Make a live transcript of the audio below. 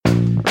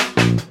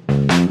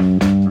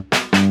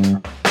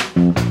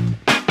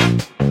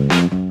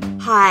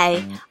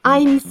Hi,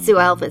 I'm Sue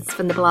Elvis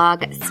from the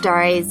blog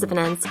Stories of an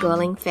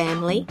Unschooling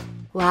Family.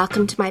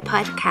 Welcome to my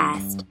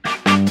podcast.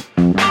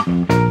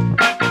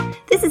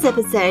 This is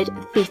episode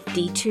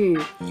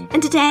 52,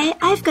 and today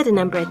I've got a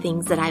number of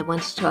things that I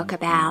want to talk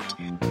about.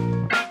 I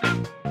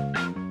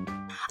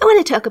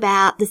want to talk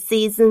about the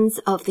seasons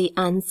of the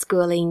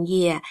unschooling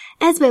year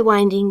as we're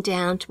winding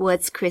down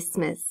towards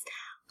Christmas.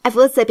 I've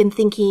also been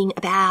thinking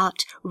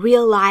about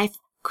real-life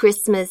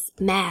Christmas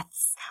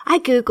maths. I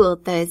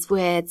googled those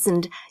words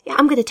and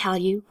I'm going to tell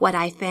you what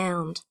I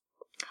found.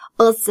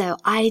 Also,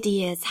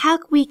 ideas, how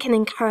we can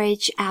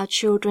encourage our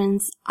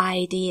children's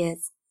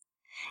ideas.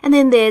 And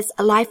then there's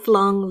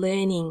lifelong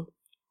learning.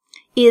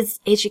 Is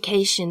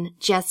education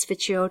just for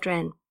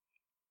children?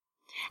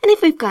 And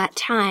if we've got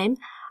time,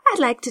 I'd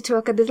like to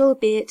talk a little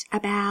bit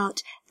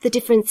about the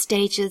different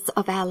stages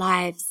of our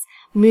lives,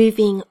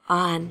 moving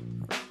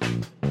on.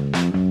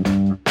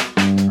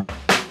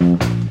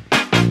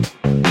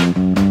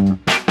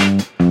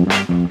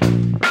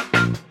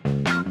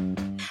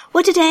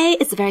 Well, today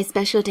is a very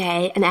special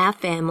day in our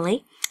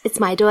family. It's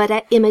my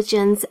daughter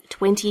Imogen's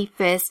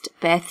 21st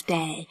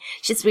birthday.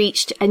 She's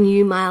reached a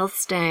new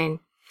milestone.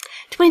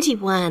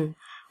 21.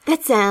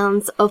 That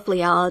sounds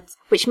awfully old,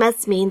 which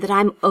must mean that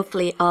I'm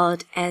awfully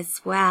old as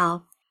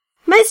well.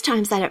 Most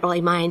times I don't really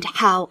mind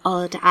how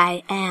old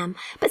I am,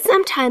 but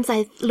sometimes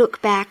I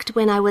look back to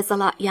when I was a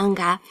lot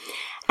younger,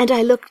 and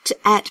I looked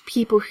at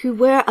people who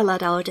were a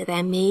lot older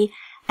than me,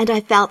 and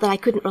I felt that I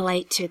couldn't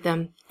relate to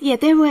them. Yeah,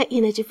 they were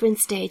in a different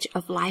stage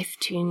of life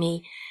to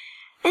me.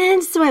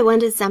 And so I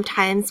wonder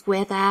sometimes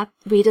whether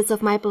readers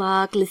of my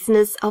blog,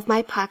 listeners of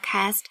my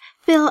podcast,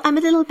 feel I'm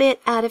a little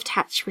bit out of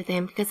touch with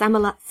them because I'm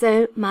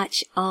so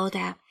much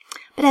older.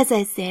 But as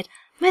I said,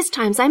 most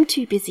times I'm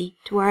too busy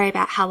to worry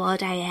about how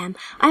old I am.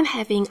 I'm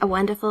having a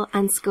wonderful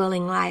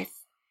unschooling life.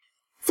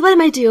 So what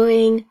am I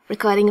doing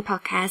recording a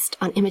podcast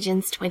on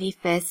Imogen's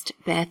 21st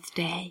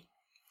birthday?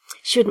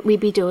 Shouldn't we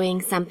be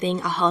doing something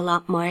a whole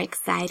lot more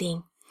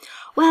exciting?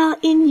 Well,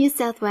 in New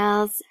South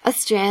Wales,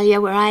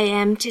 Australia, where I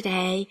am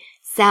today,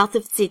 south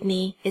of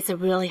Sydney, it's a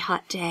really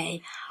hot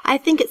day. I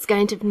think it's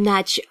going to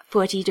nudge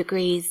 40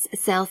 degrees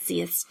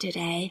Celsius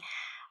today.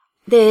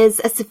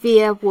 There's a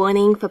severe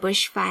warning for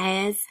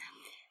bushfires,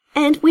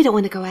 and we don't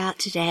want to go out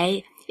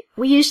today.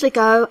 We usually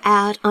go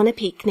out on a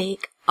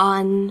picnic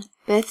on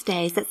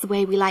birthdays. That's the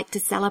way we like to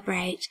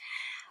celebrate.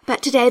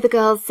 But today the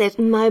girls said,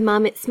 "No,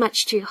 Mum, it's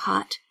much too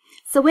hot."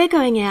 So we're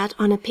going out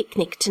on a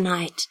picnic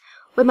tonight.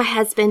 When my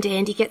husband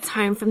Andy gets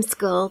home from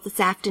school this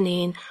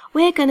afternoon,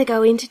 we're going to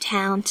go into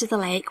town to the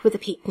lake with a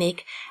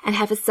picnic and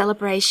have a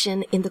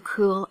celebration in the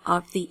cool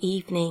of the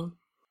evening.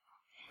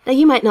 Now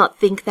you might not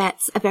think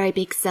that's a very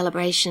big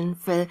celebration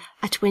for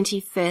a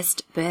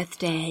 21st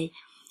birthday.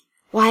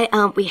 Why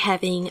aren't we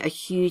having a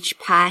huge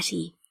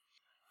party?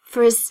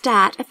 For a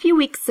start, a few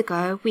weeks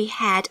ago we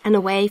had an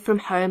away from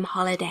home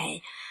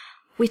holiday.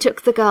 We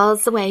took the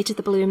girls away to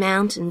the Blue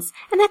Mountains,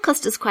 and that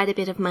cost us quite a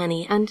bit of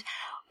money, and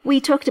we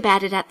talked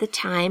about it at the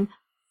time.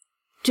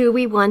 Do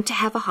we want to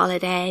have a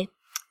holiday,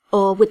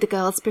 or would the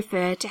girls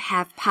prefer to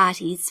have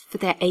parties for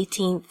their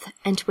 18th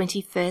and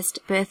 21st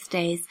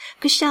birthdays?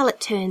 Because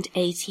Charlotte turned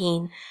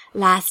 18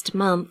 last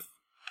month.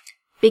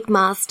 Big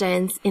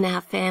milestones in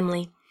our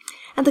family.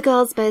 And the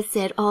girls both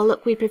said, "Oh,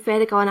 look, we prefer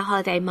to go on a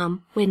holiday,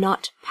 Mum. We're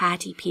not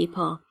party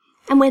people."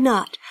 And we're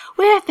not.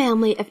 We're a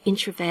family of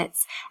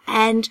introverts,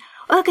 and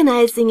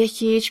organising a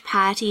huge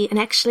party and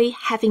actually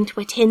having to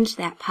attend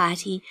that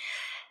party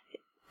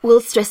will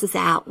stress us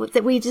out.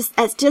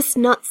 It's just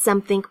not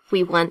something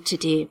we want to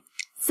do.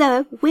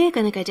 So we're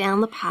going to go down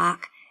the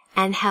park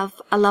and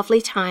have a lovely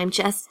time,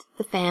 just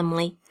the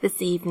family,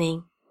 this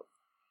evening.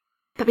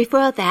 But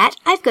before that,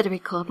 I've got to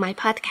record my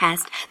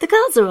podcast. The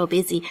girls are all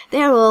busy.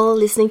 They're all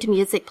listening to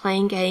music,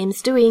 playing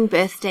games, doing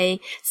birthday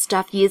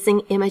stuff, using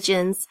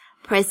Imogen's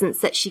presents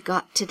that she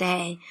got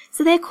today.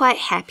 So they're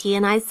quite happy,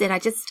 and I said I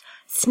just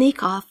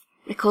sneak off,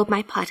 record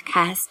my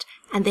podcast,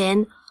 and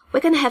then we're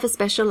going to have a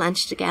special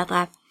lunch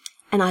together.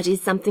 And I'll do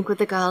something with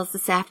the girls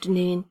this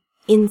afternoon,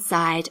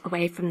 inside,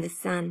 away from the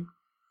sun.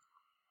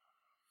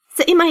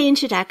 So in my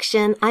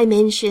introduction, I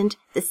mentioned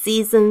the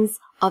seasons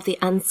of the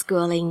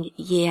unschooling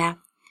year.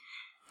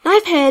 Now,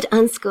 I've heard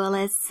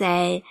unschoolers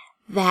say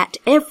that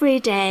every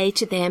day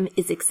to them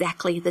is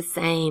exactly the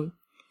same.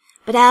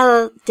 But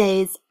our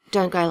days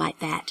don't go like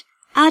that.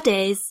 Our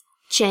days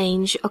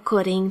change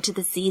according to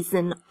the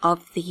season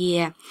of the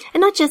year. And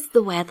not just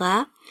the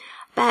weather,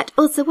 but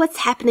also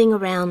what's happening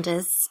around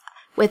us.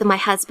 Whether my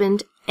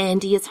husband,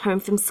 Andy, is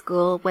home from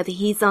school, whether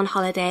he's on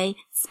holiday,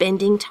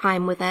 spending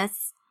time with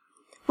us,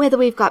 whether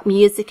we've got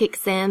music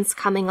exams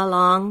coming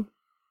along,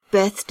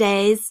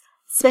 birthdays,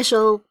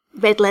 special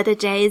red letter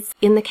days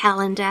in the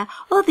calendar,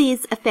 all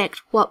these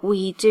affect what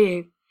we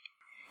do.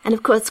 And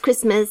of course,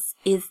 Christmas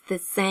is the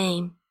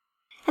same.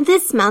 And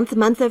this month, the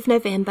month of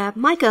November,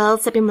 my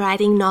girls have been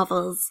writing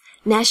novels,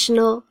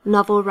 National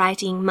Novel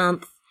Writing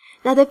Month.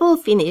 Now, they've all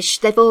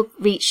finished. They've all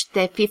reached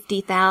their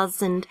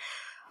 50,000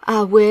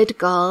 word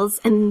goals,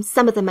 and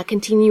some of them are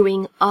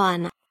continuing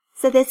on.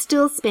 So they're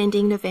still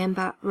spending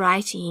November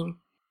writing.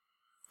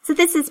 So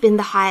this has been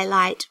the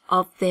highlight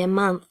of their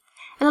month,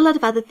 and a lot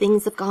of other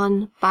things have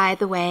gone by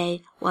the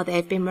way while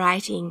they've been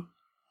writing.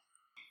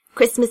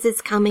 Christmas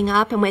is coming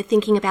up and we're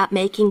thinking about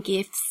making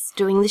gifts,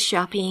 doing the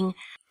shopping,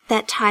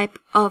 that type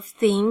of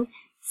thing.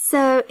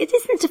 So it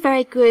isn't a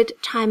very good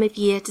time of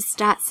year to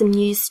start some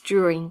new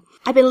strewing.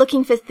 I've been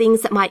looking for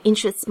things that might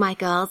interest my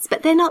girls,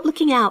 but they're not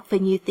looking out for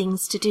new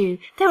things to do.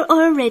 They're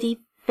already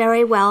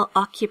very well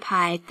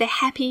occupied. They're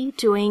happy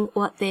doing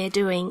what they're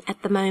doing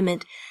at the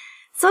moment.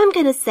 So I'm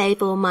going to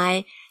save all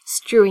my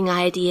strewing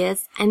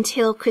ideas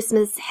until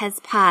Christmas has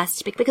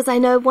passed, because I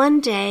know one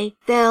day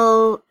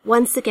they'll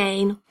once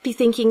again be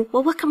thinking,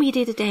 well, what can we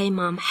do today,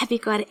 Mum? Have you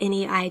got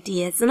any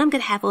ideas? And I'm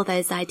going to have all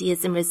those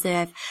ideas in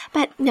reserve.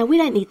 But no, we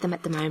don't need them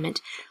at the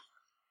moment.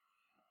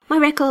 My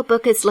record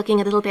book is looking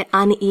a little bit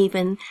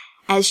uneven,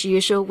 as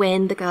usual,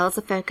 when the girls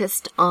are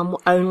focused on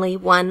only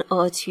one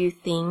or two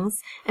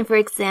things. And for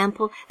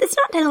example, there's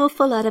not an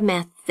awful lot of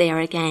math there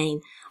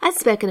again. I've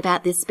spoken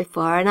about this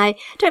before, and I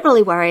don't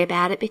really worry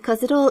about it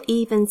because it all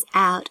evens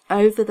out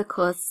over the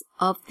course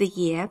of the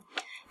year.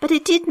 But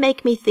it did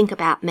make me think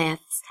about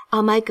maths.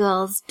 Are my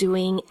girls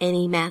doing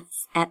any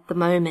maths at the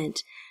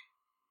moment?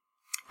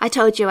 I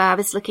told you I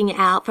was looking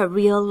out for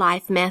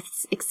real-life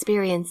maths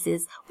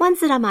experiences, ones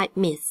that I might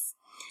miss.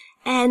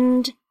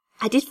 And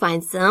I did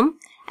find some.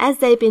 As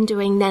they've been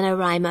doing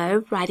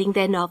NaNoWriMo, writing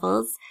their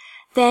novels,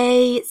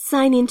 they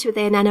sign into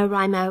their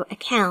NaNoWriMo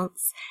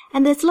accounts,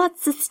 and there's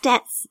lots of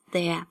stats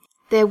there.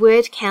 Their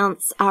word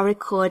counts are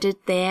recorded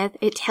there.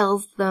 It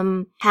tells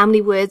them how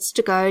many words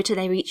to go till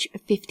they reach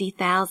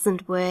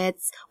 50,000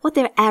 words, what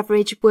their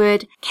average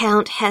word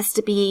count has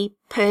to be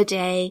per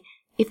day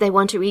if they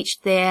want to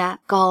reach their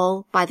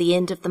goal by the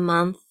end of the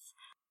month.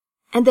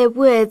 And their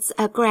words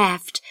are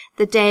graphed,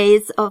 the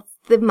days of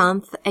the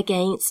month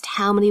against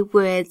how many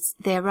words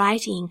they're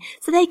writing,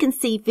 so they can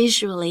see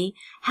visually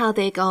how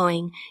they're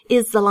going.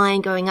 Is the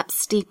line going up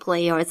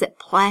steeply or is it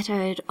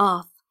plateaued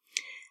off?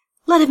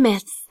 A lot of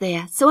maths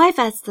there, so I've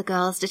asked the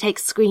girls to take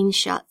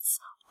screenshots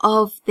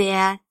of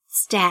their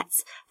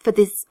stats for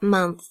this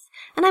month,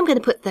 and I'm going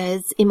to put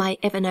those in my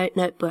Evernote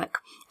notebook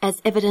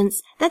as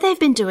evidence that they've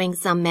been doing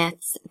some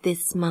maths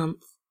this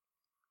month.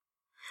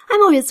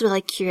 I'm always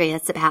really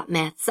curious about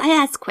maths. I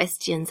ask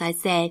questions. I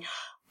say,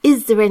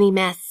 is there any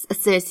maths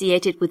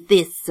associated with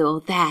this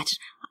or that?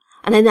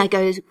 And then I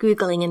go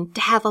Googling and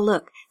to have a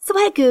look. So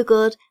I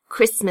Googled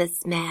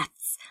Christmas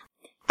maths.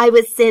 I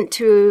was sent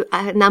to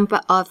a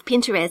number of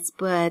Pinterest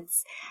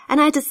boards, and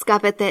I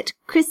discovered that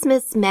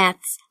Christmas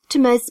maths to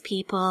most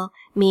people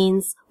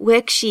means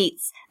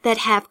worksheets that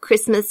have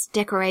Christmas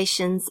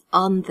decorations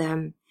on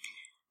them.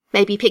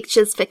 Maybe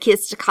pictures for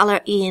kids to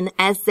colour in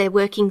as they're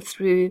working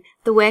through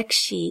the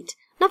worksheet.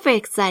 Not very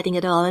exciting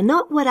at all, and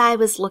not what I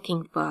was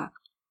looking for.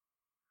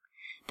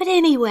 But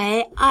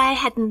anyway, I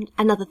had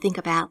another think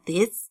about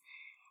this,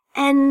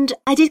 and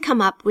I did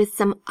come up with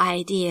some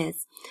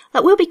ideas.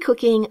 Like, we'll be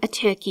cooking a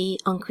turkey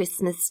on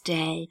Christmas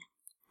Day,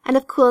 and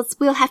of course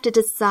we'll have to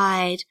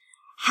decide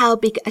how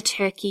big a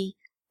turkey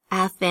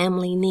our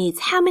family needs.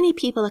 How many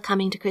people are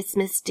coming to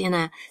Christmas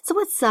dinner? So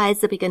what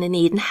size are we going to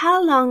need, and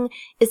how long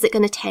is it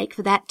going to take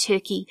for that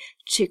turkey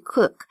to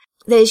cook?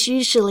 There's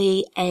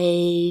usually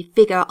a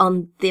figure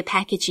on the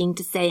packaging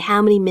to say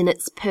how many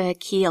minutes per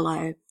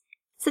kilo.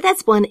 So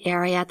that's one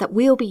area that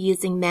we'll be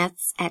using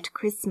maths at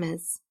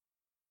Christmas.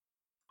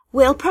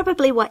 We'll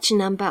probably watch a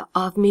number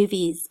of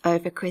movies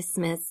over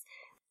Christmas,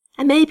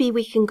 and maybe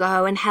we can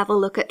go and have a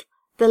look at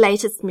the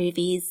latest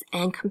movies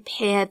and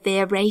compare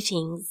their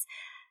ratings.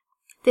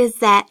 There's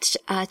that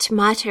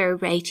tomato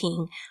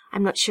rating.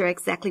 I'm not sure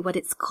exactly what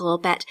it's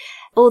called, but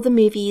all the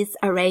movies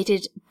are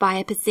rated by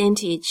a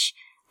percentage.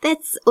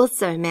 That's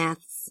also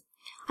maths.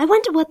 I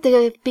wonder what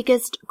the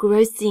biggest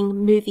grossing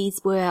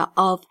movies were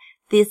of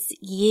this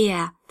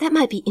year. That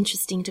might be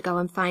interesting to go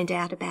and find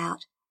out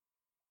about.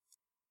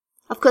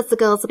 Of course, the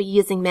girls will be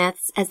using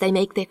maths as they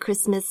make their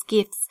Christmas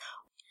gifts,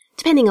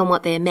 depending on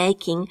what they're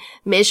making,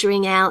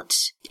 measuring out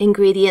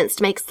ingredients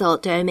to make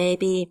salt dough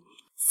maybe.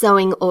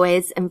 Sewing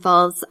always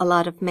involves a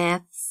lot of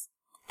maths,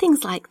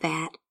 things like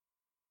that.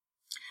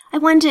 I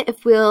wonder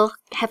if we'll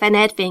have an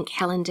advent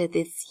calendar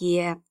this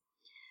year.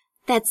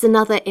 That's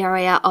another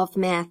area of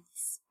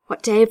maths.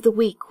 What day of the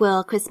week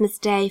will Christmas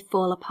Day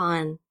fall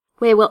upon?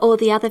 Where will all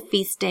the other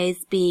feast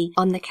days be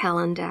on the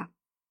calendar?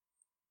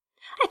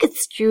 I could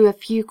strew a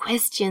few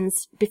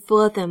questions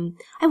before them.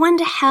 I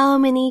wonder how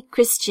many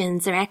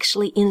Christians are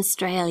actually in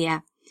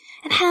Australia,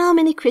 and how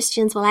many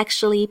Christians will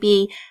actually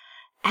be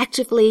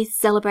actively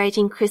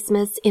celebrating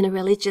Christmas in a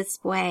religious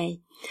way.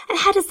 And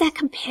how does that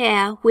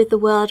compare with the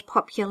world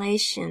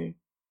population?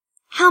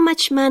 How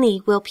much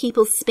money will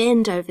people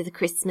spend over the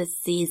Christmas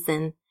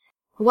season?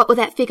 What will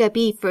that figure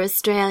be for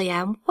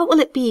Australia? What will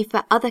it be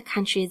for other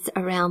countries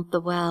around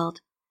the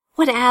world?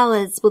 What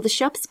hours will the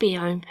shops be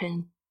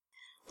open?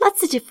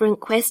 Lots of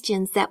different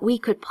questions that we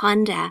could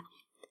ponder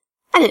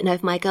I don't know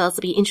if my girls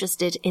will be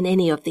interested in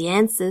any of the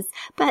answers,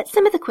 but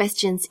some of the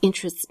questions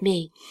interest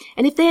me.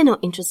 And if they're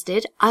not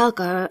interested, I'll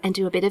go and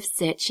do a bit of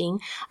searching,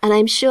 and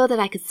I'm sure that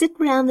I could sit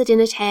around the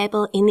dinner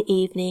table in the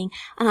evening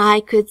and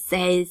I could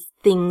say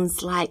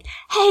things like,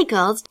 "Hey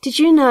girls, did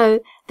you know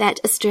that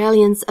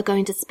Australians are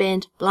going to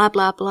spend blah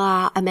blah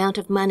blah amount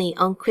of money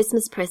on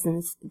Christmas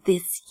presents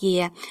this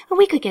year?" And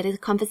we could get a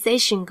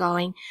conversation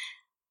going.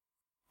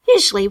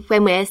 Usually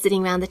when we're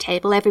sitting around the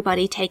table,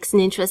 everybody takes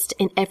an interest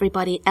in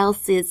everybody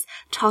else's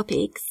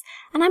topics,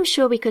 and I'm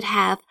sure we could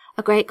have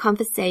a great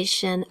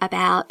conversation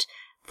about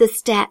the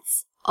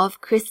stats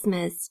of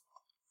Christmas.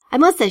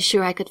 I'm also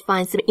sure I could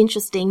find some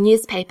interesting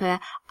newspaper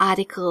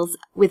articles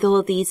with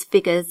all these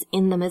figures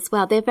in them as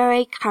well. They're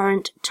very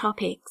current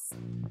topics.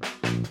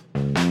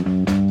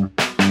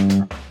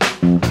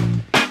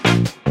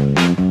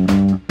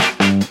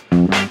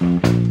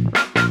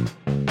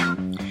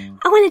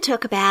 I want to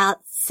talk about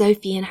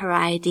Sophie and her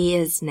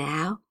ideas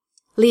now.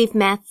 Leave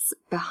maths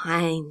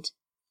behind.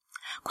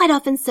 Quite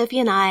often Sophie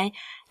and I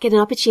get an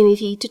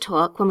opportunity to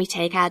talk when we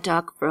take our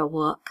dog for a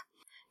walk.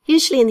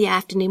 Usually in the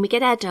afternoon we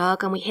get our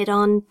dog and we head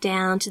on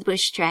down to the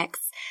bush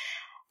tracks.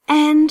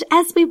 And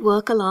as we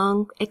walk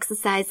along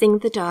exercising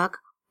the dog,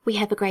 we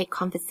have a great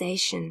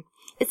conversation.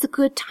 It's a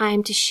good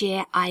time to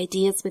share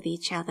ideas with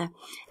each other.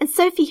 And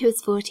Sophie,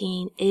 who's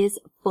 14, is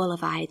full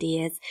of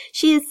ideas.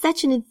 She is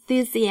such an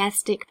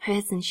enthusiastic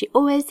person. She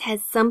always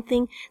has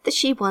something that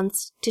she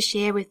wants to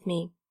share with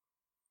me.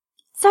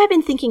 So I've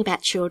been thinking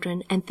about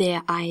children and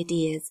their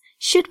ideas.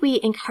 Should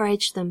we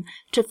encourage them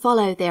to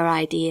follow their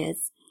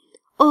ideas?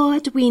 Or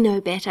do we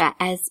know better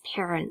as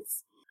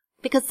parents?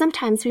 Because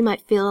sometimes we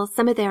might feel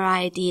some of their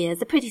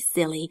ideas are pretty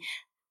silly.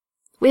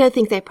 We don't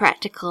think they're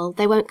practical.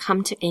 They won't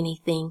come to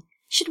anything.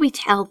 Should we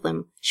tell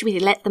them? Should we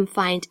let them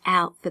find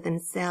out for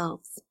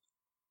themselves?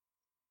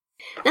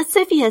 Now,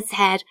 Sophie has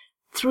had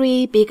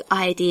 3 big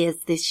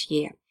ideas this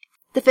year.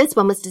 The first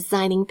one was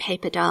designing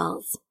paper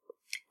dolls.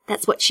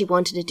 That's what she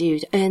wanted to do,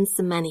 to earn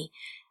some money.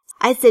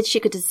 I said she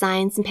could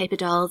design some paper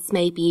dolls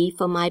maybe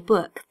for my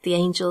book, The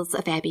Angels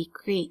of Abbey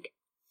Creek.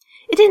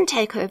 It didn't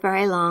take her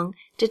very long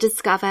to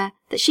discover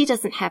that she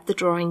doesn't have the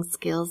drawing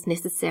skills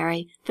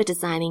necessary for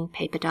designing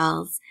paper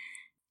dolls.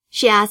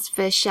 She asked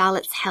for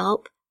Charlotte's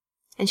help,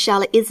 and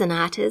Charlotte is an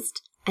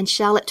artist, and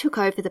Charlotte took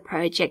over the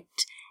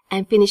project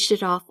and finished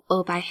it off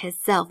all by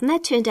herself. And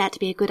that turned out to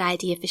be a good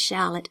idea for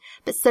Charlotte,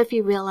 but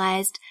Sophie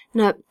realized,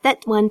 no,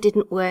 that one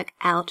didn't work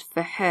out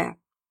for her.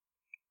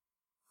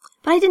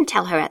 But I didn't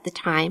tell her at the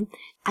time.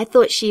 I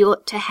thought she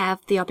ought to have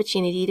the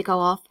opportunity to go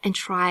off and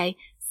try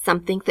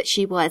something that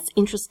she was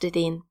interested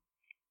in.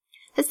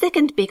 Her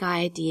second big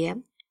idea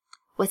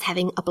was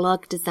having a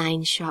blog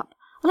design shop.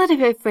 A lot of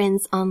her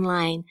friends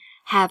online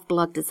have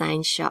blog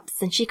design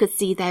shops, and she could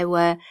see they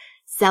were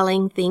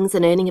selling things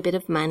and earning a bit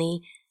of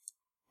money.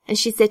 And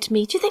she said to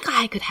me, "Do you think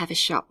I could have a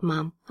shop,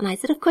 Mum?" And I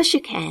said, "Of course you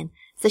can."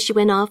 So she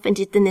went off and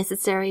did the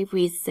necessary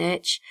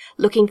research,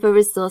 looking for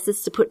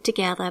resources to put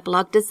together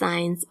blog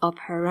designs of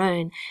her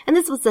own. And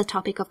this was a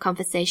topic of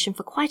conversation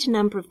for quite a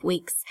number of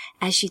weeks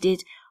as she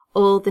did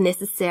all the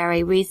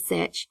necessary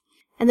research.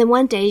 And then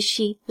one day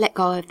she let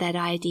go of that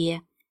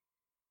idea.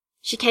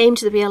 She came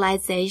to the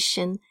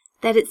realization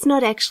that it's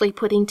not actually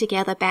putting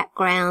together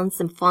backgrounds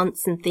and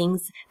fonts and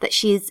things that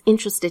she's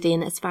interested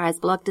in as far as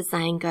blog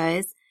design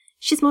goes.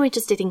 She's more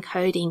interested in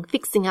coding,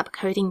 fixing up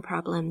coding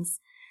problems.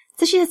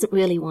 So she doesn't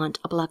really want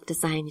a blog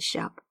design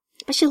shop.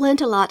 But she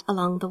learned a lot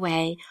along the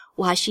way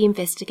while she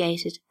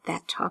investigated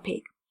that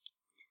topic.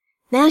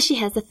 Now she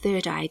has a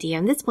third idea,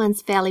 and this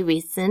one's fairly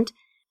recent,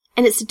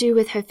 and it's to do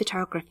with her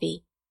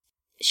photography.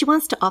 She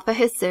wants to offer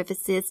her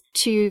services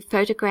to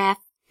photograph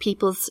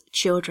people's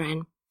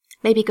children.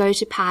 Maybe go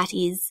to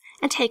parties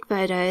and take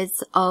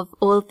photos of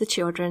all of the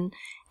children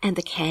and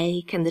the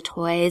cake and the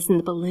toys and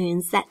the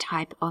balloons, that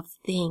type of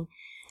thing.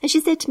 And she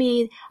said to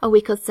me a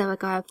week or so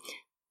ago,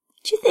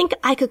 "Do you think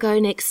I could go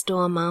next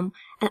door, Mum,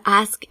 and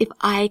ask if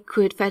I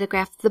could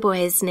photograph the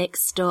boys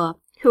next door,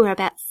 who are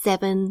about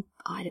 7,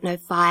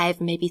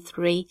 5, maybe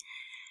 3?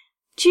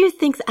 Do you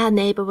think our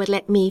neighbour would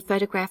let me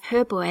photograph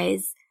her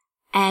boys,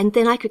 and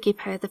then I could give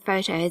her the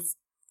photos,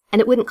 and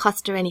it wouldn't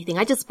cost her anything?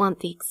 I just want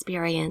the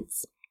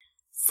experience."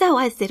 So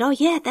I said, "Oh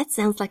yeah, that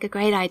sounds like a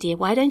great idea.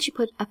 Why don't you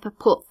put up a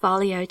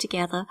portfolio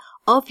together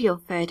of your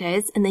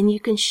photos, and then you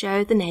can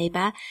show the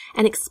neighbour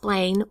and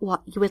explain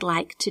what you would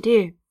like to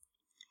do."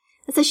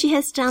 And so she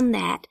has done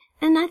that,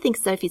 and I think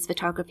Sophie's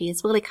photography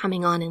is really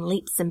coming on in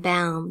leaps and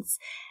bounds,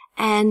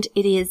 and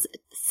it is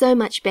so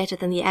much better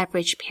than the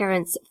average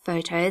parent's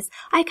photos.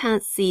 I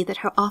can't see that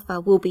her offer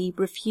will be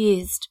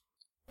refused.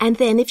 And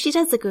then if she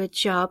does a good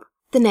job,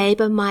 the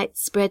neighbour might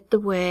spread the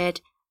word,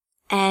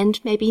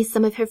 and maybe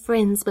some of her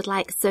friends would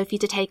like Sophie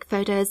to take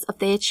photos of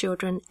their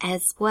children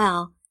as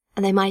well,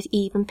 and they might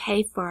even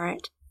pay for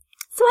it.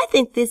 So I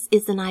think this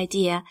is an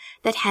idea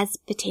that has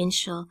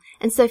potential,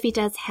 and Sophie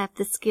does have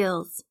the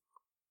skills.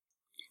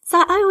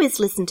 So I always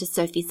listen to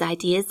Sophie's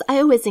ideas. I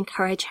always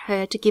encourage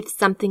her to give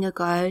something a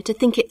go, to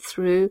think it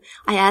through.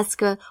 I ask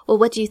her, well,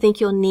 what do you think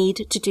you'll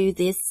need to do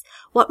this?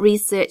 What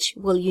research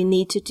will you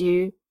need to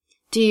do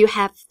Do you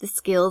have the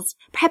skills?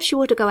 Perhaps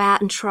you ought to go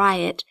out and try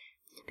it.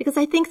 Because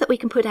I think that we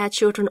can put our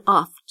children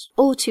off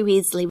all too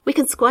easily. We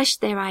can squash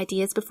their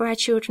ideas before our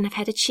children have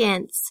had a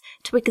chance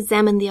to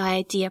examine the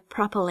idea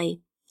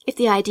properly. If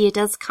the idea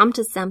does come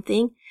to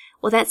something,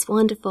 well, that's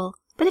wonderful.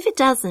 But if it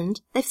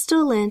doesn't, they've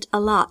still learned a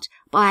lot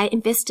by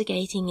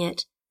investigating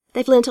it.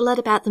 They've learned a lot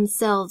about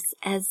themselves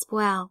as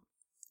well.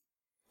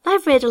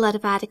 I've read a lot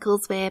of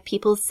articles where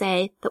people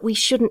say that we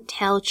shouldn't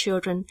tell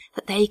children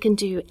that they can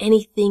do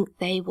anything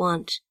they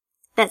want.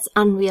 That's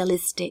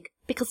unrealistic,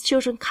 because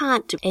children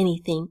can't do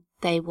anything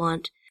they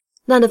want.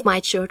 None of my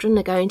children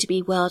are going to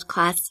be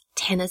world-class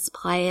tennis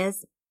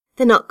players.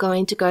 They're not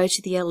going to go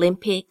to the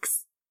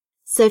Olympics.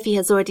 Sophie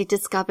has already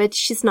discovered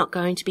she's not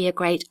going to be a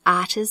great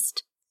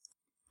artist.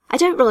 I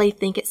don't really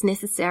think it's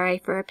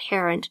necessary for a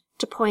parent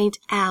to point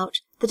out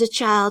that a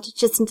child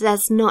just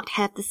does not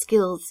have the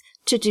skills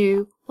to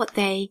do what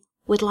they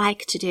would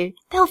like to do.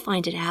 They'll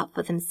find it out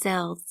for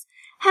themselves.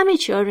 How many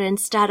children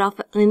start off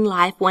in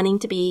life wanting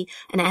to be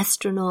an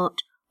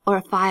astronaut or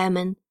a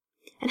fireman?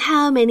 And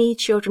how many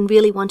children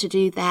really want to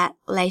do that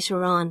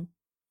later on?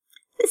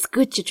 It's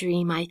good to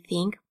dream, I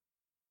think.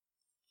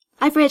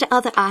 I've read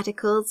other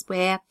articles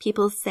where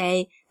people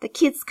say that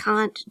kids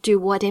can't do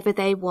whatever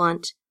they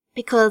want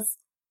because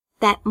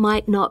that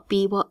might not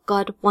be what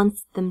God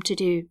wants them to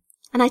do.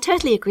 And I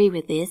totally agree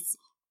with this.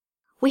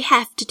 We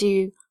have to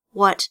do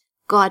what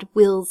God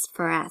wills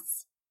for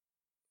us.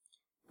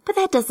 But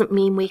that doesn't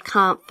mean we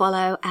can't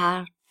follow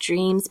our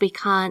dreams, we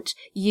can't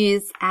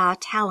use our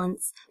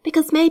talents,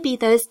 because maybe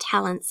those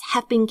talents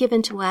have been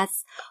given to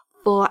us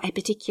for a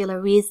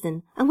particular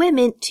reason, and we're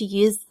meant to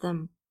use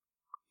them.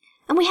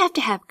 And we have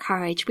to have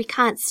courage. We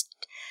can't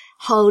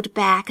hold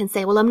back and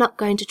say, well, I'm not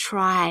going to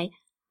try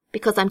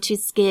because I'm too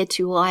scared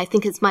to, or I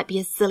think it might be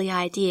a silly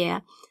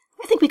idea.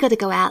 I think we've got to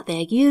go out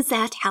there, use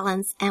our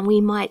talents, and we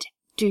might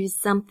do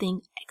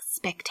something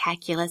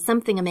spectacular,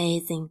 something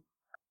amazing.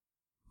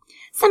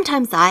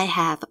 Sometimes I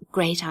have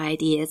great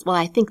ideas. Well,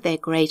 I think they're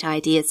great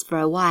ideas for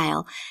a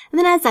while. And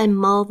then as I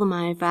mull them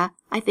over,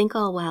 I think,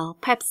 oh, well,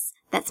 perhaps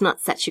that's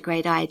not such a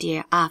great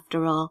idea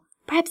after all.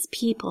 Perhaps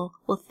people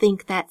will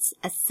think that's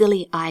a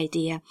silly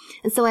idea.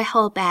 And so I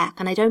hold back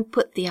and I don't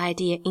put the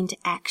idea into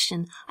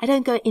action. I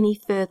don't go any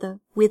further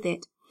with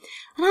it.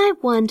 And I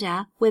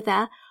wonder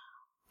whether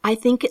I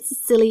think it's a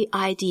silly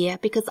idea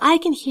because I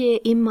can hear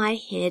in my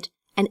head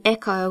an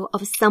echo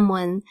of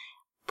someone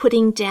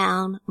putting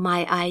down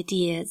my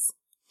ideas.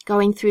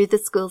 Going through the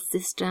school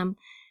system,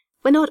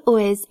 we're not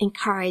always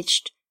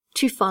encouraged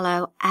to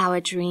follow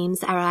our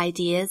dreams, our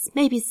ideas.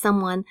 Maybe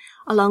someone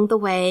along the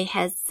way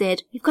has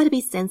said, you've got to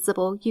be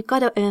sensible, you've got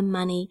to earn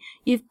money,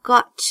 you've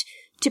got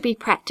to be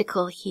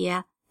practical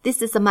here.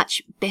 This is a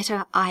much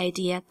better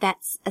idea.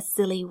 That's a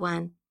silly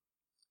one.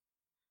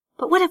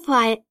 But what if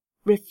I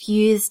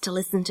refuse to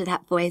listen to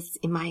that voice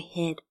in my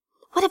head?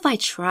 What if I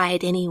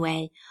tried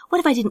anyway? What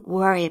if I didn't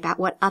worry about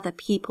what other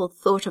people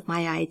thought of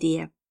my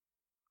idea?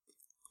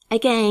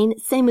 Again,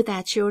 same with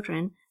our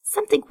children.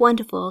 Something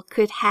wonderful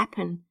could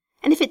happen.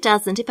 And if it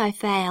doesn't, if I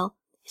fail,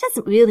 it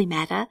doesn't really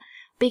matter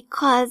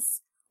because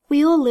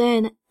we all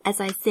learn,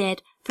 as I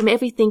said, from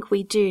everything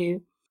we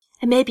do.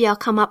 And maybe I'll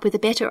come up with a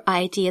better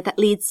idea that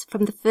leads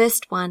from the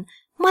first one,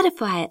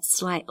 modify it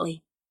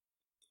slightly.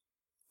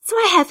 So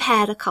I have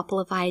had a couple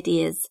of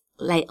ideas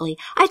lately.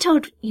 I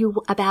told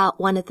you about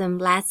one of them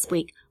last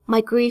week,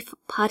 my grief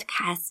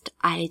podcast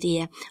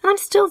idea. And I'm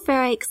still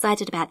very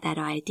excited about that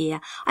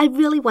idea. I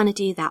really want to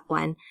do that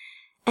one.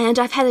 And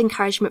I've had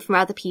encouragement from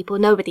other people.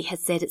 Nobody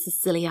has said it's a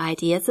silly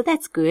idea, so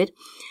that's good.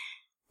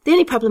 The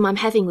only problem I'm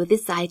having with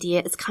this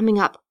idea is coming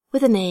up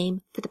with a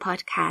name for the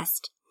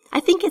podcast. I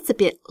think it's a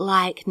bit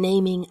like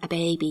naming a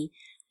baby.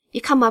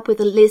 You come up with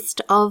a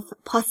list of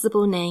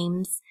possible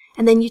names,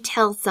 and then you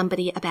tell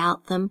somebody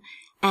about them,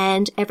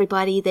 and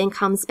everybody then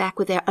comes back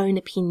with their own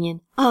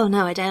opinion. Oh,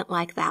 no, I don't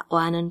like that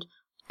one, and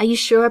are you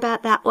sure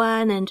about that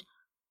one? And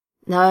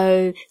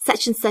no,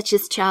 such and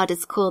such's child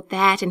is called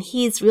that, and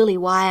he's really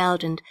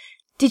wild, and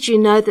did you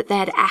know that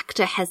that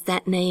actor has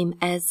that name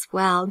as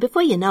well?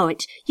 Before you know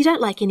it, you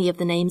don't like any of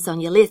the names on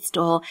your list,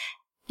 or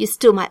you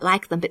still might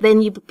like them, but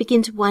then you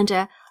begin to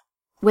wonder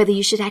whether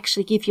you should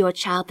actually give your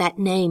child that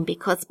name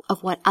because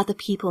of what other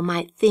people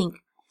might think.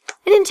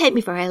 It didn't take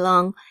me very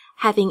long,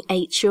 having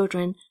 8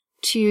 children,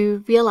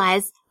 to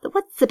realize that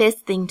what's the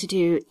best thing to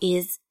do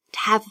is to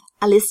have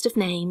a list of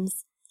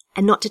names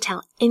and not to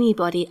tell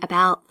anybody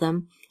about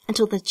them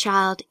until the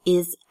child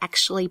is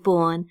actually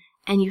born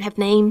and you have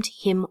named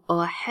him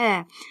or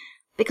her.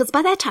 Because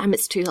by that time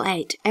it's too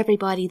late.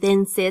 Everybody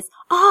then says,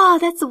 oh,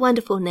 that's a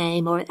wonderful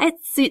name, or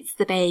that suits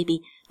the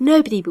baby.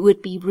 Nobody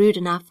would be rude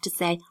enough to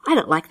say, I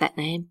don't like that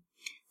name.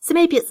 So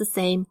maybe it's the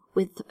same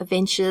with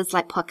ventures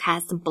like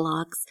podcasts and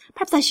blogs.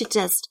 Perhaps I should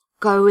just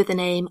go with a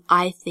name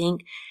I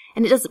think,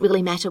 and it doesn't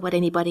really matter what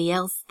anybody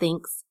else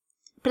thinks.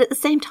 But at the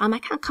same time, I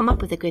can't come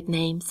up with a good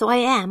name, so I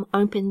am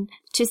open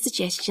to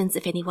suggestions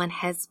if anyone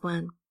has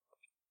one.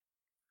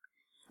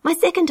 My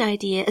second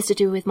idea is to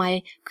do with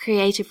my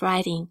creative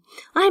writing.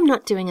 I'm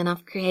not doing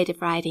enough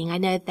creative writing. I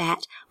know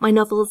that. My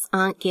novels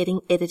aren't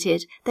getting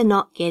edited. They're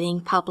not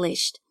getting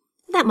published.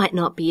 That might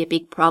not be a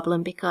big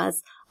problem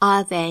because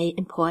are they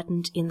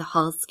important in the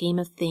whole scheme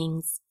of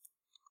things?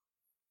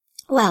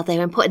 Well,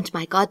 they're important to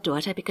my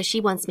goddaughter because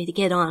she wants me to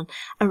get on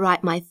and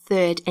write my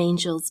third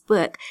Angel's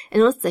book,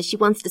 and also she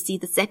wants to see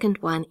the second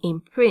one in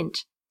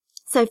print.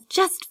 So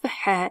just for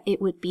her,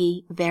 it would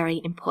be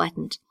very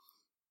important.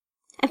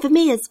 And for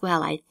me as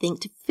well, I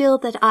think, to feel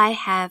that I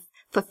have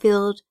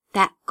fulfilled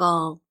that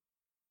goal.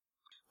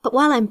 But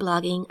while I'm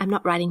blogging, I'm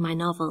not writing my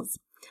novels.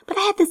 But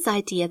I had this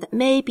idea that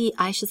maybe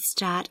I should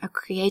start a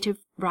creative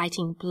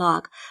writing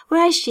blog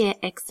where I share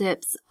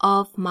excerpts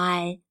of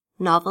my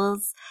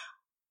novels,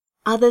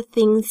 other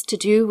things to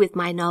do with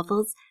my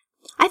novels.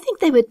 I think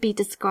they would be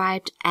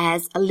described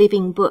as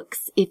living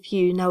books if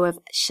you know of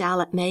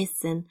Charlotte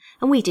Mason,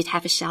 and we did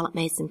have a Charlotte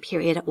Mason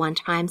period at one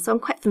time, so I'm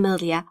quite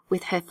familiar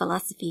with her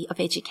philosophy of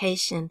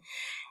education.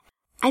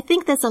 I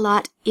think there's a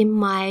lot in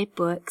my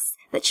books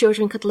that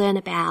children could learn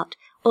about,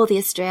 all the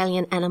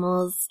Australian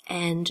animals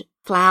and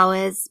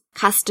flowers,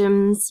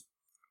 customs,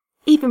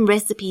 even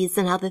recipes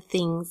and other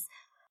things.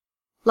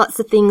 Lots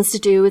of things to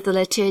do with the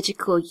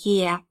liturgical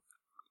year,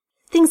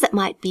 things that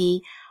might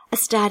be a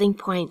starting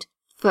point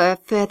for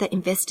further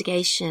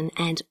investigation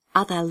and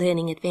other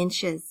learning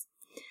adventures.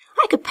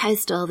 I could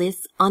post all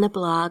this on a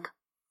blog,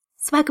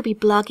 so I could be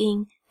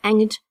blogging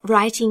and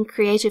writing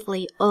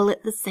creatively all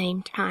at the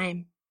same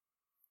time.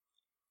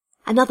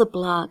 Another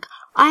blog.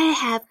 I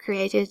have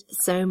created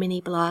so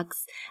many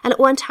blogs, and at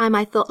one time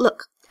I thought,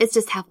 look, let's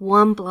just have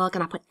one blog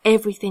and I put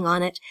everything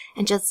on it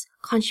and just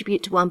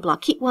contribute to one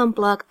blog. Keep one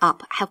blog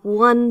up, have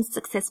one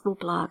successful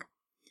blog.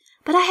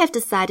 But I have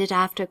decided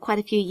after quite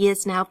a few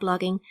years now of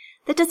blogging,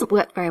 that doesn't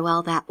work very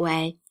well that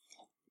way.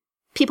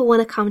 People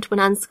want to come to an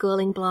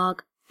unschooling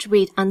blog to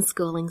read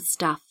unschooling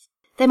stuff.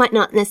 They might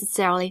not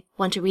necessarily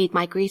want to read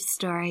my grief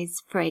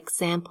stories, for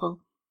example.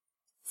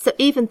 So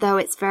even though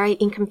it's very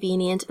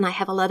inconvenient and I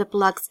have a lot of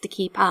blogs to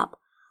keep up,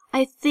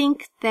 I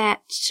think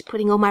that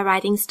putting all my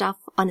writing stuff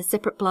on a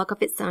separate blog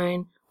of its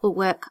own will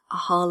work a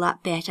whole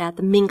lot better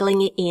than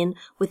mingling it in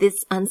with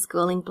this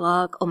unschooling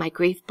blog or my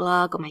grief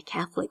blog or my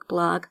Catholic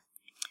blog.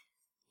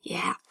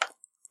 Yeah,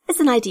 it's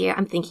an idea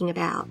I'm thinking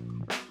about.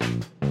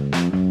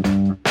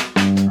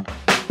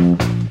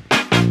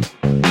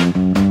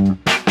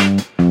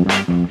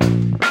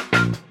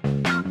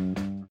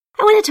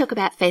 I want to talk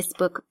about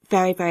Facebook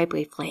very, very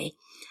briefly.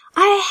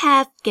 I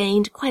have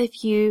gained quite a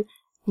few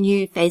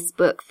new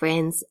Facebook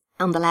friends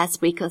on the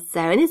last week or so,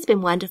 and it's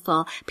been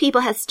wonderful.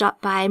 People have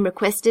stopped by and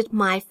requested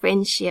my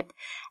friendship,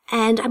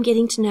 and I'm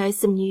getting to know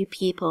some new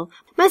people,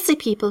 mostly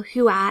people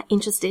who are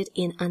interested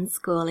in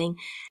unschooling.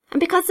 And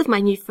because of my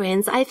new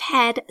friends, I've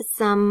had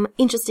some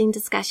interesting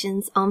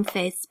discussions on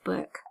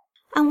Facebook.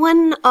 And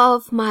one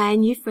of my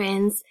new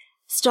friends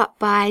stopped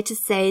by to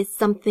say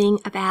something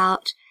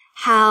about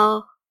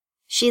how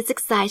she is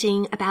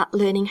exciting about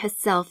learning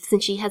herself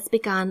since she has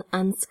begun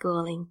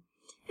unschooling.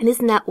 And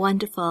isn't that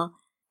wonderful?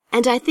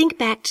 And I think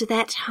back to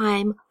that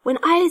time when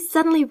I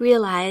suddenly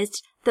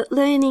realized that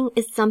learning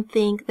is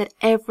something that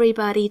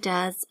everybody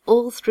does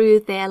all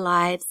through their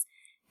lives.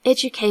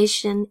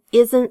 Education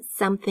isn't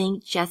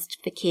something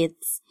just for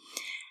kids.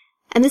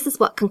 And this is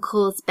what can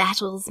cause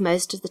battles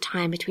most of the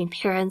time between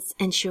parents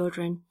and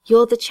children.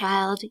 You're the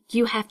child,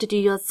 you have to do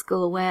your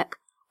schoolwork.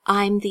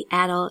 I'm the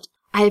adult.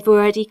 I have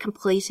already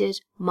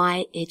completed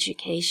my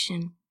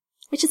education.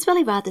 Which is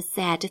really rather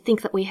sad to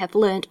think that we have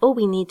learned all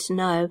we need to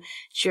know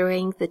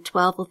during the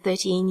 12 or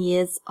 13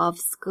 years of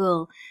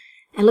school.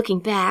 And looking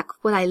back,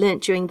 what I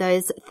learnt during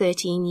those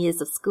 13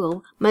 years of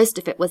school, most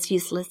of it was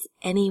useless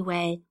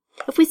anyway.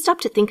 If we stop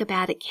to think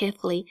about it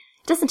carefully,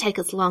 it doesn't take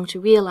us long to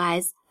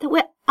realize that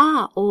we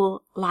are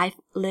all life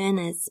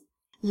learners.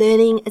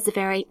 Learning is a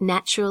very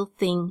natural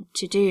thing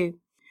to do.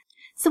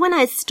 So when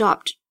I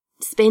stopped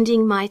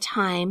spending my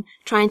time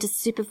trying to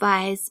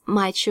supervise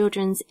my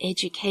children's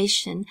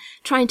education,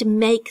 trying to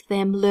make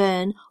them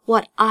learn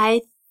what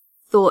I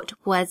thought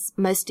was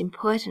most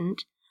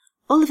important,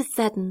 all of a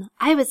sudden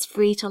I was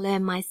free to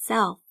learn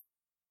myself.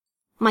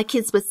 My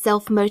kids were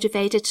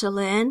self-motivated to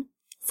learn,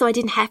 so I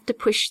didn't have to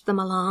push them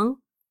along.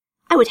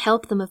 I would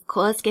help them, of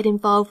course, get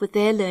involved with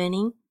their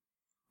learning,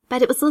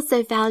 but it was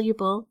also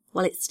valuable,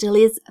 well, it still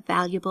is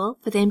valuable,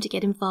 for them to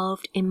get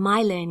involved in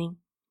my learning.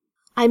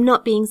 I'm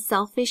not being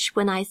selfish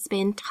when I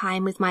spend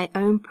time with my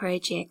own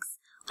projects.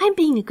 I'm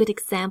being a good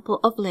example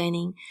of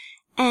learning,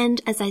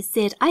 and as I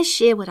said, I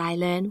share what I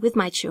learn with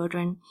my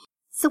children.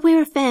 So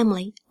we're a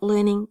family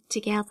learning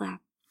together.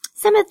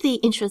 Some of the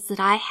interests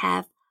that I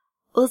have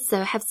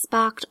also have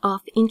sparked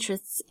off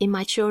interests in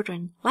my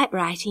children, like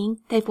writing.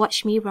 They've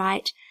watched me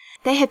write.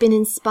 They have been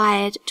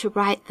inspired to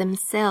write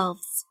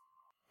themselves.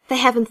 They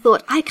haven't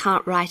thought, I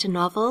can't write a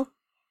novel.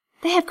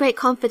 They have great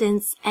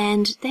confidence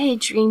and they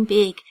dream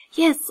big.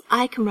 Yes,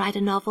 I can write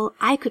a novel.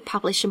 I could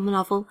publish a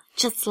novel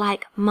just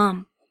like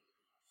Mum.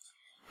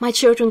 My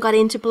children got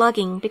into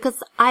blogging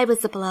because I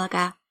was a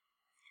blogger.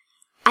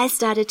 I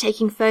started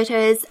taking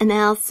photos and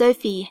now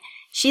Sophie,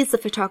 She's the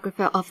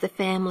photographer of the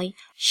family.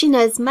 She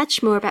knows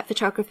much more about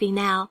photography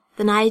now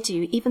than I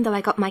do, even though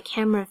I got my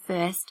camera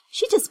first.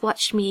 She just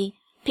watched me,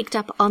 picked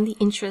up on the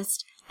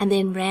interest, and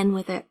then ran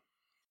with it.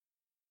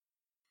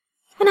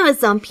 When I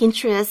was on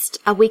Pinterest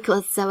a week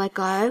or so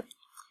ago,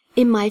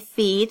 in my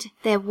feed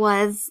there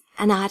was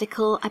an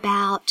article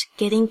about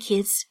getting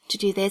kids to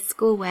do their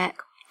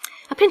schoolwork.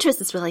 Now,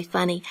 Pinterest is really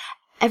funny.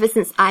 Ever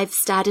since I've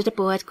started a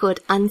board called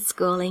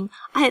Unschooling,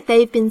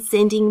 they've been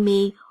sending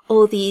me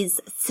all these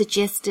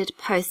suggested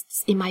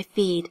posts in my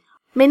feed,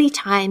 many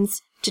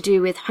times to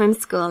do with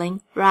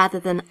homeschooling rather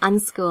than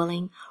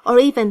unschooling, or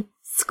even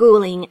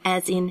schooling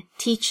as in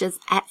teachers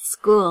at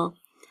school.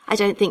 I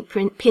don't think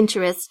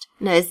Pinterest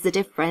knows the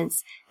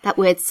difference. That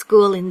word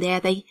school in there,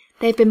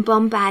 they've been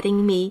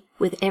bombarding me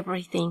with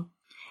everything.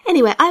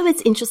 Anyway, I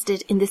was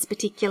interested in this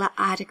particular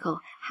article.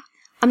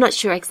 I'm not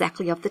sure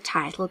exactly of the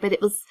title, but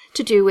it was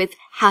to do with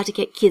how to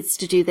get kids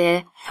to do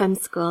their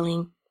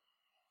homeschooling.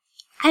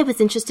 I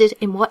was interested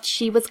in what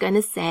she was going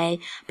to say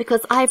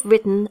because I've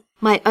written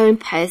my own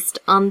post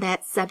on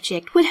that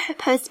subject. Would her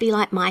post be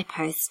like my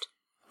post?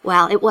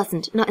 Well, it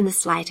wasn't, not in the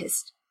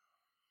slightest.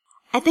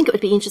 I think it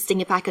would be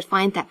interesting if I could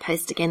find that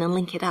post again and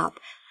link it up.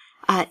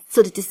 It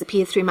sort of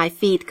disappeared through my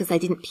feed because I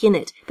didn't pin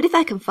it, but if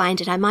I can find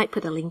it, I might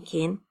put a link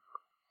in.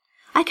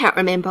 I can't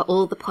remember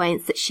all the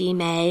points that she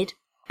made,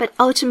 but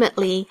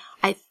ultimately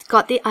I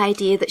got the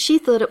idea that she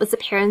thought it was a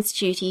parent's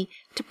duty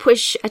to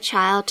push a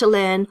child to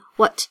learn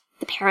what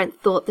the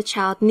parent thought the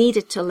child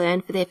needed to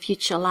learn for their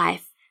future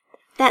life.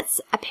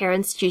 That's a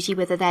parent's duty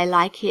whether they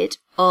like it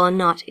or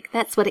not.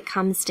 That's what it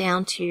comes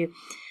down to.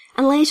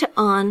 And later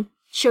on,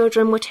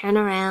 children will turn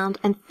around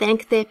and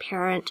thank their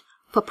parent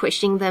for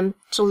pushing them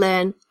to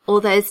learn all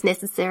those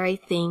necessary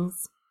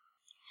things.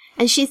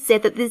 And she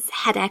said that this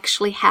had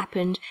actually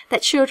happened,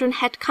 that children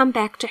had come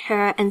back to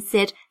her and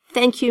said,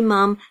 "Thank you,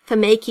 Mum, for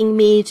making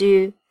me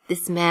do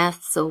this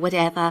maths or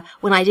whatever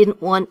when I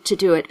didn't want to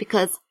do it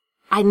because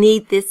I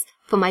need this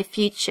for my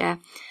future.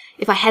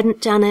 If I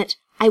hadn't done it,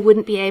 I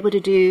wouldn't be able to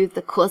do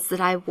the course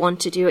that I want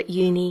to do at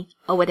uni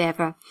or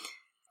whatever."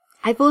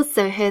 I've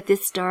also heard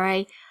this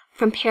story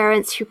from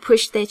parents who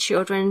push their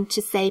children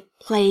to, say,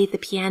 play the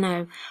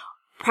piano,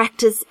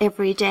 practice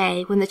every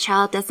day when the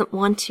child doesn't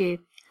want to.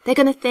 They're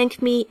going to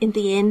thank me in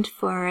the end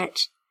for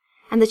it.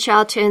 And the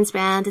child turns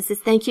round and says,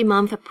 "Thank you,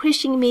 Mum, for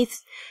pushing me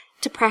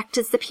to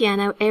practice the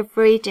piano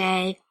every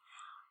day.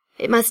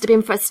 It must have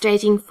been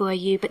frustrating for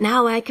you, but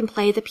now I can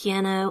play the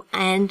piano,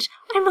 and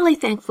I'm really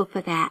thankful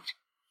for that."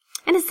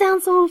 And it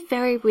sounds all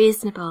very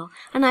reasonable,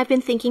 and I've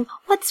been thinking,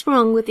 what's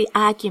wrong with the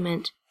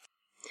argument?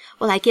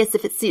 Well, I guess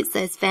if it suits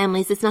those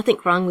families, there's nothing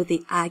wrong with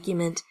the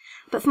argument.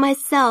 But for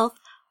myself,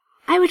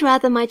 I would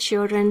rather my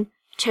children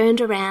turned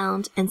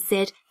around and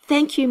said,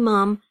 "Thank you,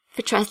 Mum,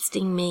 for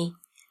trusting me.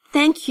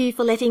 Thank you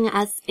for letting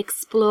us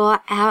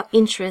explore our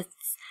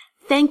interests.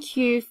 Thank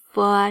you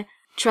for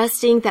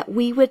trusting that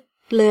we would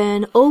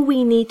learn all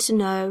we need to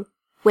know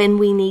when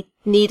we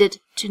needed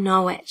to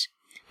know it.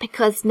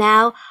 Because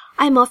now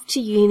I'm off to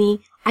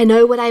uni. I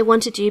know what I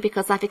want to do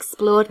because I've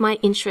explored my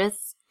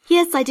interests.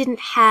 Yes, I didn't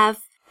have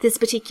this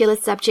particular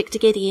subject to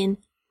get in,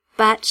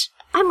 but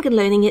I'm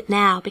learning it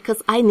now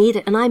because I need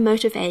it and I'm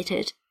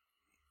motivated."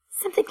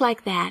 Something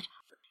like that.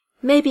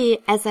 Maybe,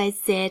 as I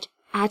said,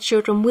 our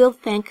children will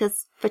thank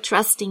us for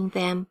trusting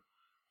them,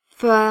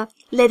 for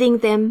letting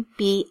them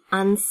be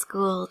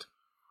unschooled.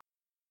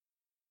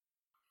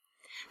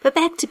 But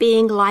back to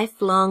being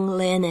lifelong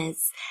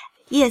learners.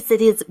 Yes,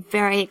 it is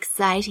very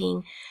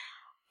exciting.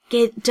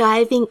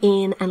 Diving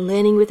in and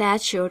learning with our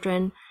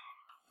children,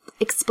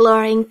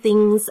 exploring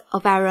things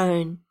of our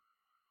own.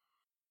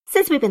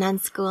 Since we've been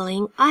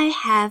unschooling, I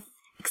have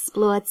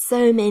explored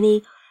so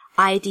many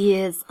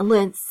ideas and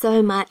learned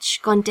so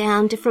much, gone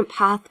down different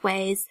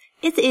pathways.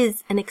 It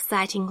is an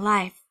exciting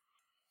life.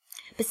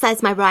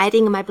 Besides my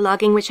writing and my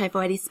blogging, which I've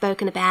already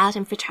spoken about,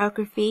 and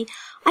photography,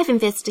 I've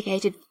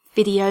investigated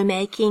video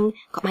making,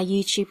 got my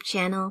YouTube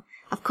channel.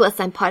 Of course,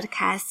 I'm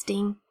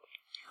podcasting.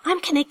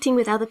 I'm connecting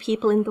with other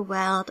people in the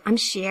world. I'm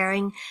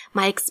sharing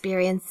my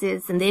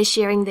experiences and they're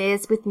sharing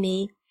theirs with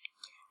me.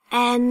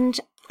 And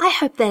I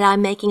hope that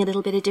I'm making a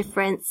little bit of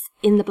difference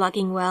in the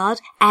blogging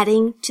world,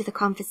 adding to the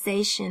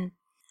conversation.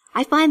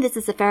 I find this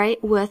is a very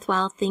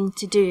worthwhile thing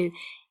to do.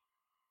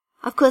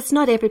 Of course,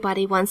 not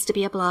everybody wants to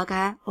be a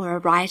blogger or a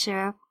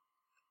writer,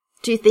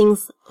 do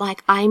things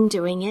like I'm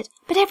doing it,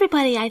 but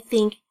everybody, I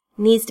think,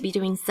 needs to be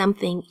doing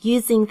something,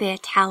 using their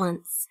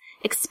talents,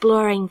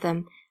 exploring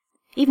them,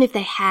 even if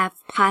they have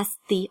passed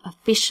the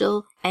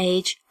official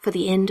age for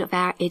the end of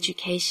our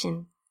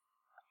education.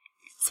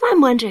 So I'm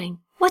wondering,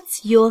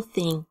 what's your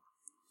thing?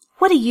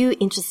 What are you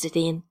interested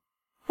in?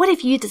 What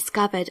have you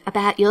discovered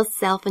about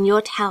yourself and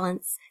your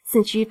talents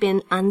since you've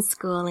been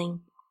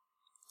unschooling?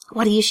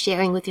 What are you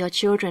sharing with your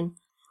children?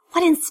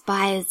 What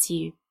inspires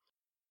you?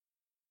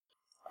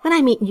 When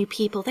I meet new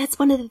people, that's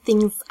one of the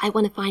things I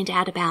want to find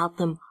out about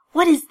them.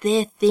 What is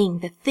their thing,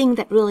 the thing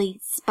that really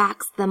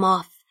sparks them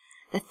off,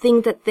 the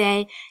thing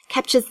that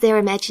captures their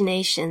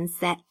imaginations,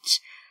 that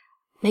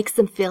makes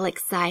them feel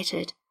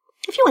excited?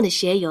 If you want to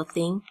share your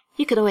thing,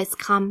 you could always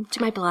come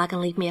to my blog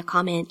and leave me a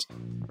comment.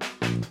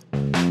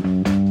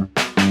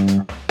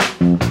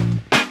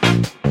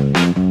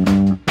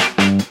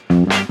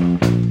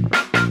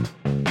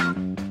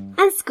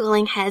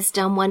 Unschooling has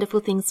done wonderful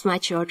things for my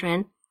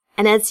children,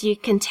 and as you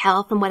can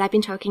tell from what I've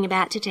been talking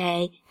about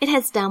today, it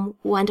has done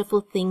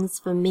wonderful things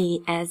for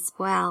me as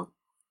well.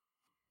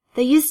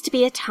 There used to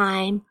be a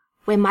time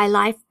when my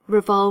life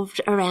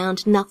revolved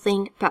around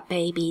nothing but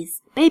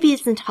babies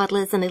and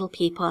toddlers and little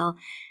people,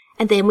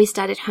 and then we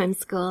started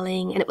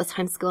homeschooling, and it was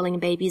homeschooling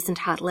and babies and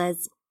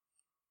toddlers.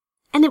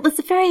 And it was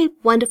a very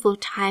wonderful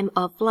time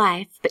of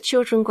life, but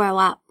children grow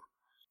up.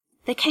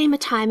 There came a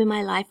time in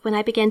my life when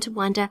I began to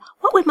wonder,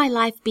 what would my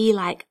life be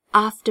like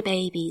after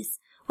babies,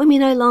 when we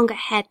no longer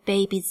had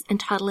babies and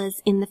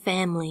toddlers in the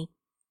family?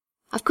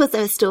 Of course,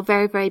 I was still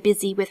very, very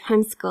busy with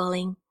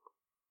homeschooling.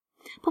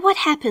 But what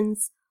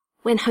happens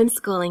when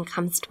homeschooling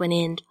comes to an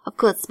end? Of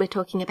course, we're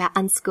talking about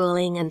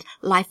unschooling and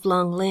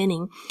lifelong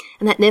learning,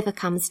 and that never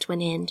comes to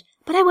an end.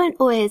 But I won't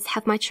always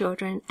have my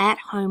children at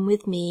home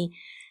with me,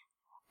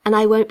 and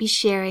I won't be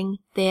sharing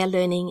their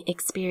learning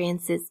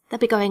experiences. They'll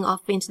be going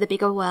off into the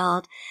bigger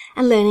world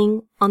and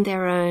learning on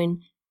their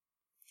own,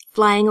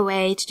 flying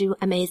away to do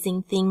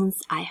amazing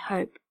things, I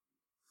hope.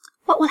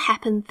 What will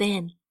happen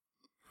then?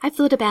 I've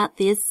thought about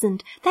this,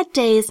 and that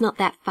day is not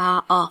that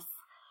far off.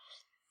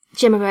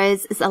 Gemma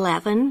Rose is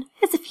 11.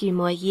 There's a few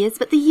more years,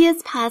 but the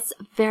years pass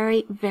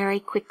very, very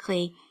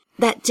quickly.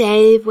 That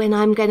day when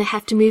I'm going to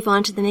have to move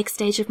on to the next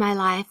stage of my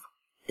life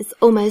is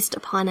almost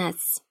upon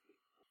us.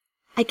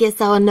 I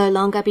guess I will no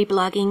longer be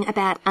blogging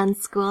about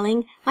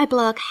unschooling. My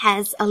blog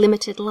has a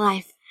limited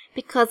life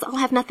because I'll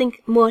have nothing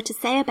more to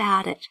say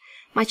about it.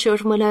 My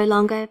children will no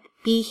longer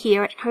be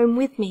here at home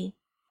with me.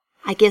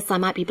 I guess I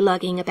might be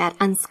blogging about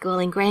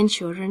unschooling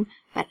grandchildren,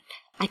 but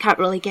I can't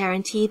really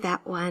guarantee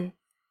that one.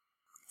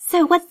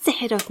 So what's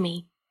ahead of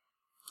me?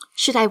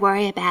 Should I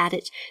worry about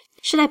it?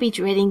 Should I be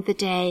dreading the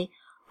day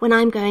when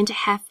I'm going to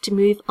have to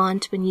move on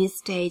to a new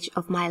stage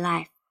of my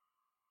life?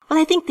 Well,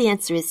 I think the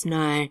answer is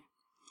no.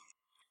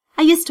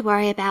 I used to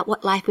worry about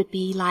what life would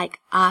be like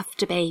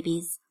after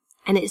babies,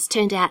 and it's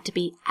turned out to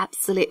be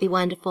absolutely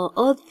wonderful.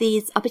 All of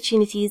these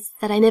opportunities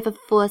that I never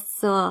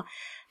foresaw,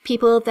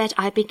 people that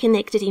I've been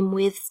connected in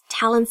with,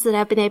 talents that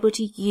I've been able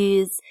to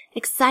use,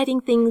 exciting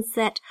things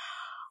that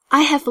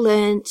I have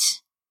learnt.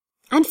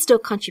 I'm still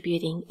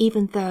contributing,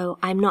 even though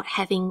I'm not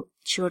having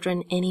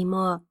children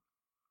anymore.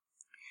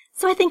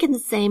 So I think in the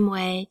same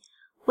way,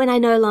 when I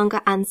no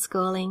longer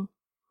unschooling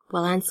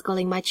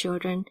my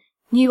children,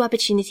 new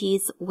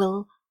opportunities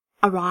will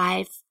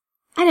arrive.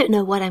 I don't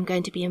know what I'm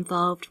going to be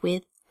involved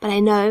with, but I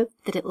know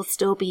that it will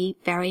still be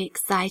very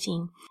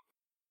exciting.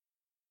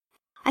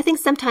 I think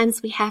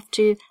sometimes we have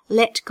to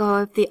let go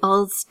of the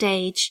old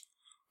stage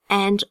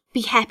and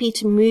be happy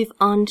to move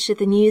on to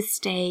the new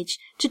stage,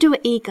 to do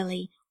it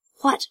eagerly.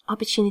 What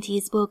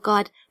opportunities will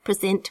God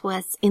present to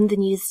us in the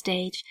new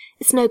stage?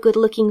 It's no good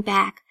looking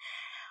back,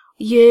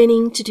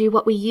 yearning to do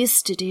what we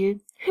used to do.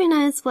 Who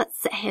knows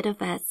what's ahead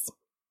of us?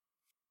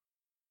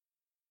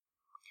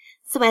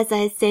 So as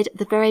I said at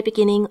the very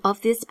beginning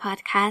of this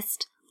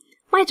podcast,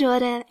 my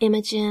daughter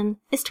Imogen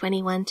is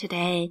 21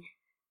 today,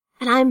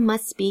 and I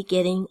must be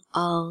getting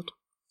old.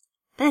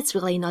 But that's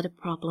really not a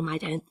problem, I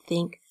don't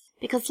think,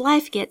 because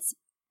life gets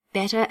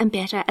better and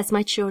better as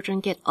my children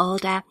get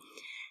older,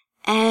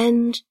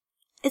 and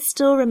it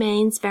still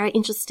remains very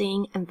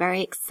interesting and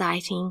very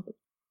exciting.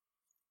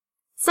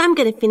 So I'm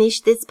going to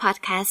finish this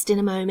podcast in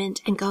a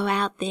moment and go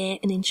out there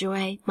and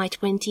enjoy my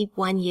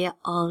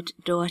 21-year-old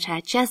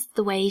daughter just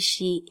the way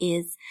she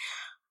is.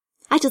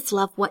 I just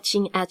love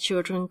watching our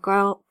children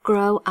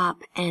grow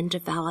up and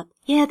develop.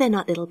 Yeah, they're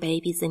not little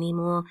babies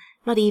anymore,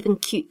 not even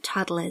cute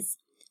toddlers,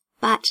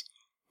 but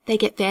they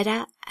get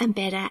better and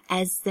better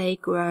as they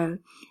grow,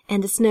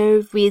 and there's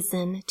no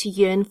reason to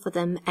yearn for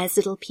them as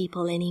little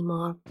people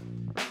anymore.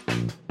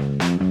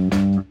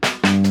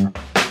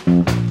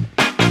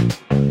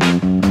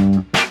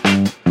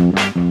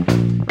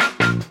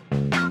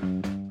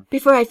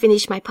 Before I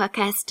finish my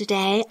podcast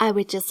today, I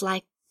would just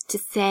like to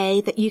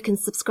say that you can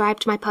subscribe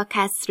to my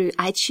podcast through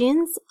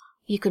iTunes,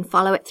 you can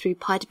follow it through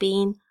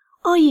Podbean,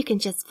 or you can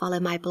just follow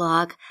my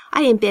blog.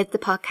 I embed the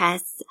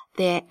podcasts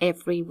there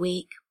every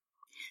week.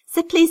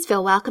 So please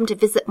feel welcome to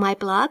visit my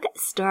blog,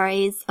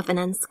 Stories of an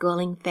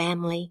Unschooling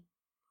Family.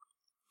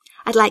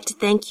 I'd like to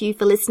thank you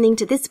for listening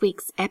to this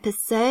week's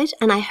episode,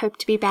 and I hope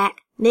to be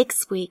back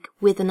next week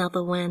with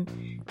another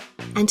one.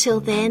 Until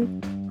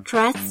then,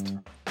 trust,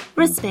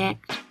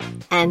 respect,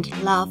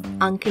 and love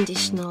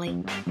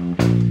unconditionally.